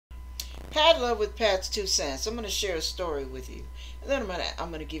Paddler with Pat's 2 cents. I'm going to share a story with you, and then I'm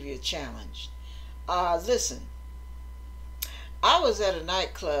going to give you a challenge. Listen, I was at a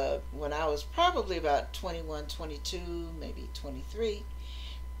nightclub when I was probably about 21, 22, maybe 23,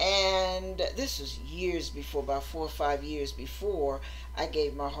 and this was years before, about 4 or 5 years before I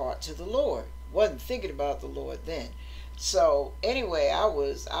gave my heart to the Lord. Wasn't thinking about the Lord then. So anyway, I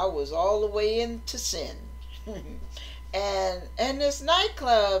was all the way into sin. And this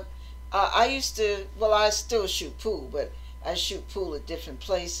nightclub, I used to, well, I still shoot pool, but I shoot pool at different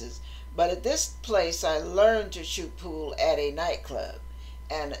places. But at this place, I learned to shoot pool at a nightclub,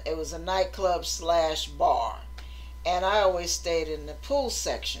 and it was a nightclub slash bar, and I always stayed in the pool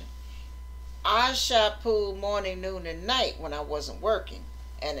section. I shot pool morning, noon, and night when I wasn't working,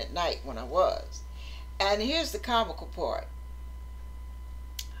 and at night when I was. And here's the comical part.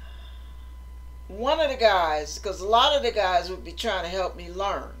 One of the guys, because a lot of the guys would be trying to help me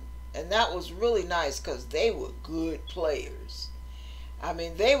learn, and that was really nice because they were good players. I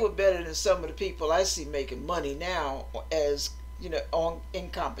mean, they were better than some of the people I see making money now, as you know, in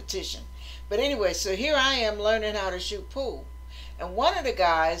competition. But anyway, so here I am learning how to shoot pool, and one of the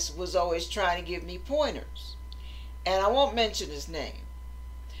guys was always trying to give me pointers, and I won't mention his name,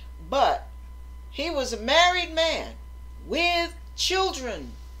 but he was a married man with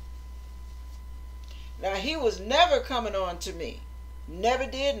children. Now, he was never coming on to me. Never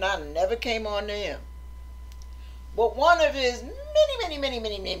did, and I never came on to him. But one of his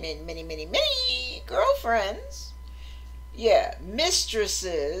many girlfriends, yeah,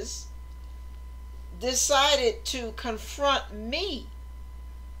 mistresses, decided to confront me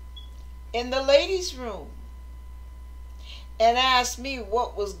in the ladies' room and asked me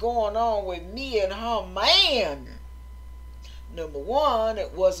what was going on with me and her man. Number one,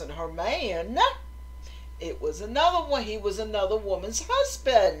 it wasn't her man. It was another one. He was another woman's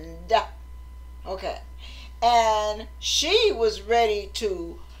husband. Okay. And she was ready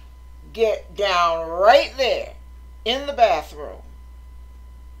to get down right there in the bathroom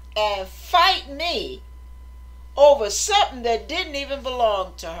and fight me over something that didn't even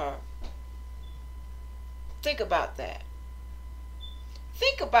belong to her. Think about that.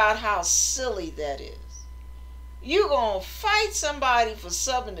 Think about how silly that is. You're going to fight somebody for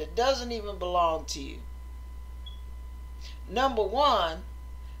something that doesn't even belong to you. Number one,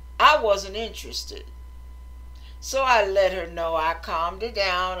 I wasn't interested. So I let her know, I calmed her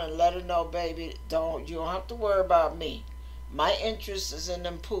down and let her know, baby, you don't have to worry about me. My interest is in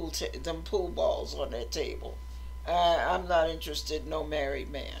them pool balls on that table. I'm not interested in no married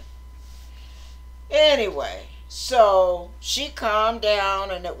man. Anyway, so she calmed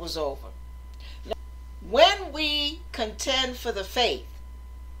down and it was over. Now, when we contend for the faith,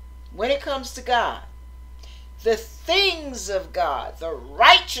 when it comes to God, the things of God, the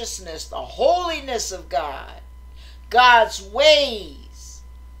righteousness, the holiness of God, God's ways,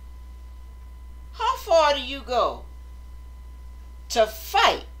 how far do you go to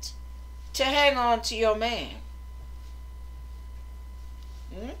fight to hang on to your man?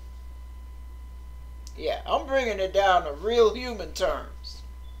 Yeah, I'm bringing it down to real human terms.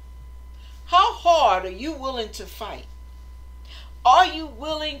 How hard are you willing to fight? Are you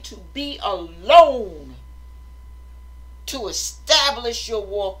willing to be alone to establish your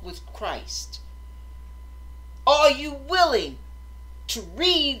walk with Christ? Are you willing to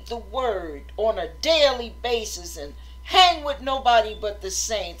read the Word on a daily basis and hang with nobody but the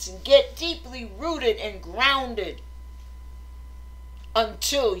saints and get deeply rooted and grounded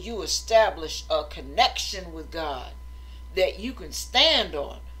until you establish a connection with God that you can stand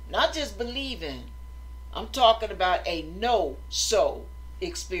on, not just believe in? I'm talking about a know-so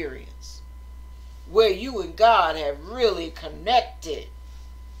experience where you and God have really connected.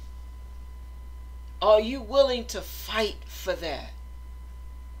 Are you willing to fight for that?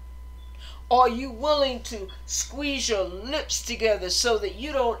 Are you willing to squeeze your lips together so that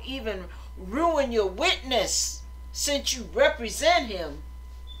you don't even ruin your witness? Since you represent him,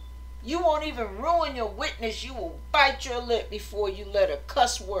 you won't even ruin your witness. You will bite your lip before you let a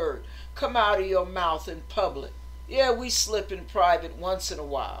cuss word come out of your mouth in public. Yeah, we slip in private once in a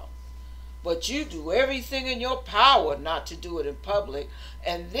while, but you do everything in your power not to do it in public.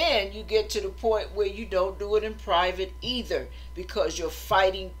 And then you get to the point where you don't do it in private either, because you're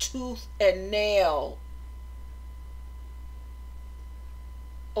fighting tooth and nail.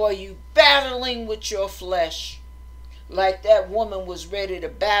 Or you battling with your flesh, like that woman was ready to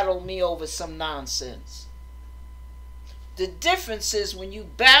battle me over some nonsense. The difference is, when you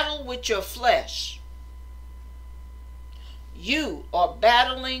battle with your flesh, you are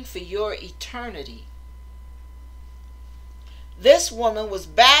battling for your eternity. This woman was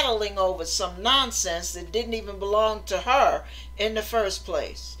battling over some nonsense that didn't even belong to her in the first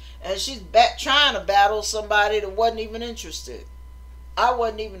place. And she's trying to battle somebody that wasn't even interested. I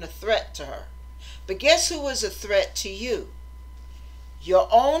wasn't even a threat to her. But guess who is a threat to you? Your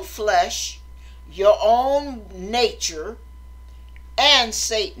own flesh, your own nature, and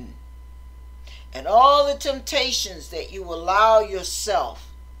Satan. And all the temptations that you allow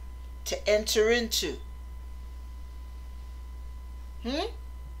yourself to enter into.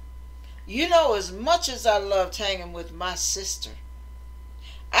 You know, as much as I loved hanging with my sister,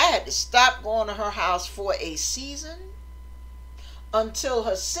 I had to stop going to her house for a season until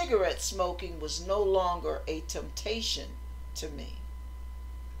her cigarette smoking was no longer a temptation to me.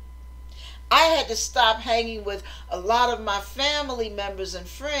 I had to stop hanging with a lot of my family members and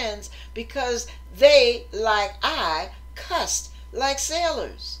friends because they, like I, cussed like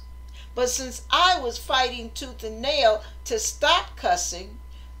sailors. But since I was fighting tooth and nail to stop cussing,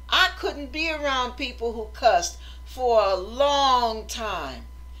 I couldn't be around people who cussed for a long time.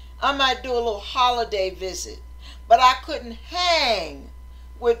 I might do a little holiday visit, but I couldn't hang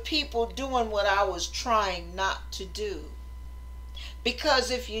with people doing what I was trying not to do.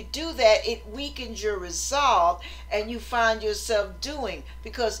 Because if you do that, it weakens your resolve and you find yourself doing.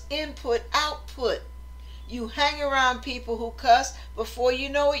 Because input, output. You hang around people who cuss, before you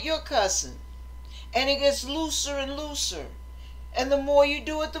know it, you're cussing. And it gets looser and looser. And the more you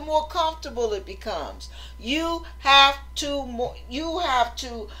do it, the more comfortable it becomes. You have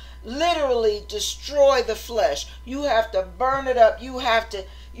to literally destroy the flesh. You have to burn it up. You have to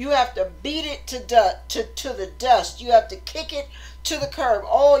beat it to the dust. You have to kick it to the curb.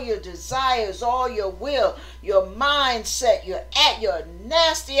 All your desires, all your will, your mindset, your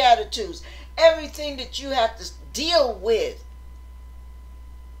nasty attitudes, everything that you have to deal with.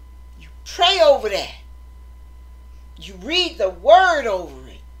 You pray over that. You read the word over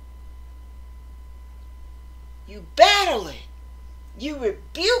it. You battle it. You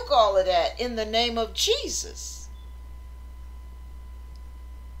rebuke all of that in the name of Jesus.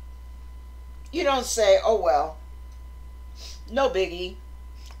 You don't say, oh well, no biggie.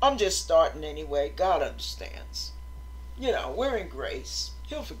 I'm just starting anyway. God understands. You know, we're in grace.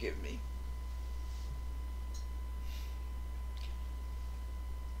 He'll forgive me.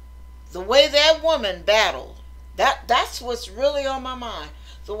 The way that woman battled, that's what's really on my mind.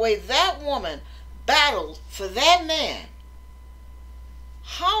 The way that woman battled for that man.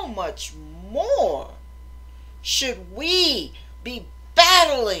 How much more should we be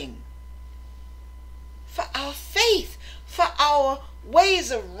battling for our faith, for our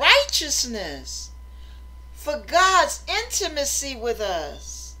ways of righteousness, for God's intimacy with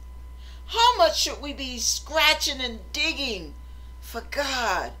us? How much should we be scratching and digging for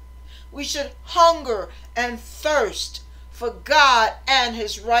God? We should hunger and thirst for God and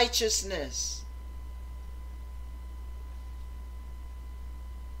His righteousness.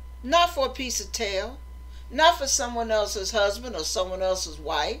 Not for a piece of tail. Not for someone else's husband or someone else's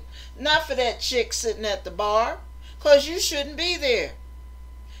wife. Not for that chick sitting at the bar. Because you shouldn't be there.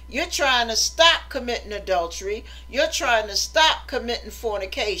 You're trying to stop committing adultery. You're trying to stop committing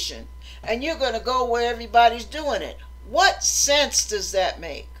fornication. And you're going to go where everybody's doing it. What sense does that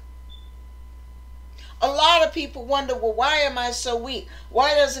make? A lot of people wonder, well, why am I so weak?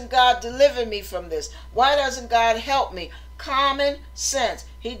 Why doesn't God deliver me from this? Why doesn't God help me? Common sense.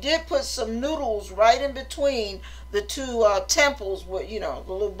 He did put some noodles right in between the two temples, with, you know,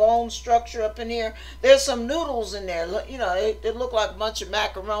 the little bone structure up in here. There's some noodles in there. You know, they look like a bunch of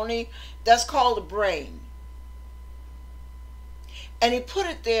macaroni. That's called a brain. And He put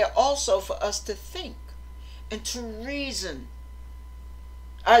it there also for us to think and to reason.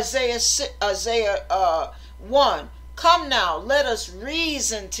 Isaiah 1. Come now, let us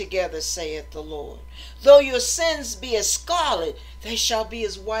reason together, saith the Lord. Though your sins be as scarlet, they shall be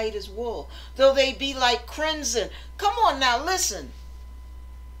as white as wool. Though they be like crimson. Come on now, listen.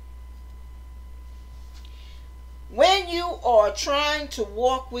 When you are trying to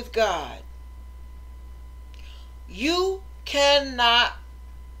walk with God, you cannot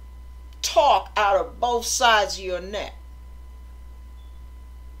talk out of both sides of your neck.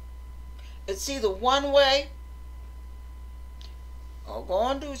 It's either one way, or go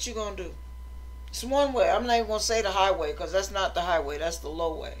on and do what you're going to do. It's one way. I'm not even going to say the highway, because that's not the highway. That's the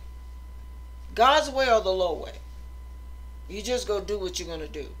low way. God's way or the low way. You just go do what you're going to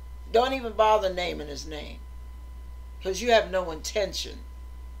do. Don't even bother naming His name, because you have no intention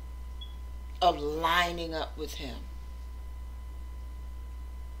of lining up with Him.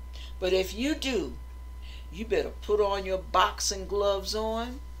 But if you do, you better put on your boxing gloves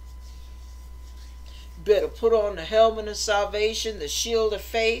on. Better put on the helmet of salvation, the shield of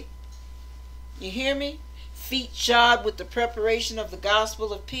faith. You hear me? Feet shod with the preparation of the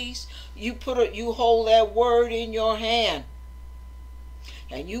gospel of peace. You hold that word in your hand.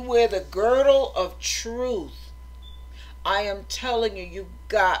 And you wear the girdle of truth. I am telling you, you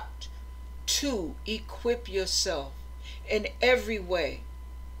got to equip yourself in every way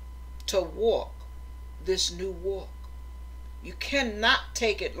to walk this new walk. You cannot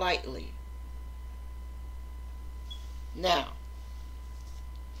take it lightly. Now,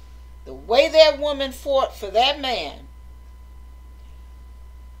 the way that woman fought for that man,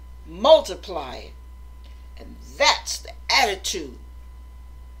 multiply it. And that's the attitude.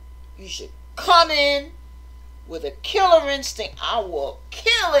 You should come in with a killer instinct. I will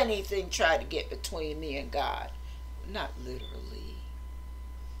kill anything try to get between me and God. Not literally.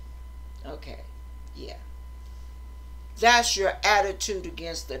 Okay, yeah. That's your attitude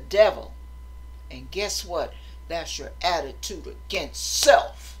against the devil. And guess what? That's your attitude against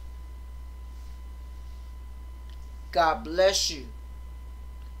self. God bless you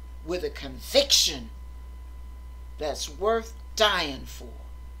with a conviction that's worth dying for.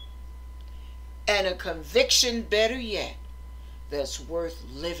 And a conviction, better yet, that's worth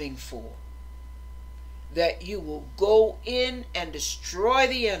living for. That you will go in and destroy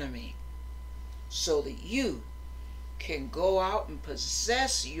the enemy so that you can go out and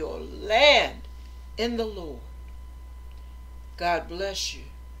possess your land in the Lord. God bless you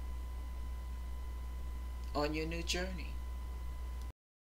on your new journey.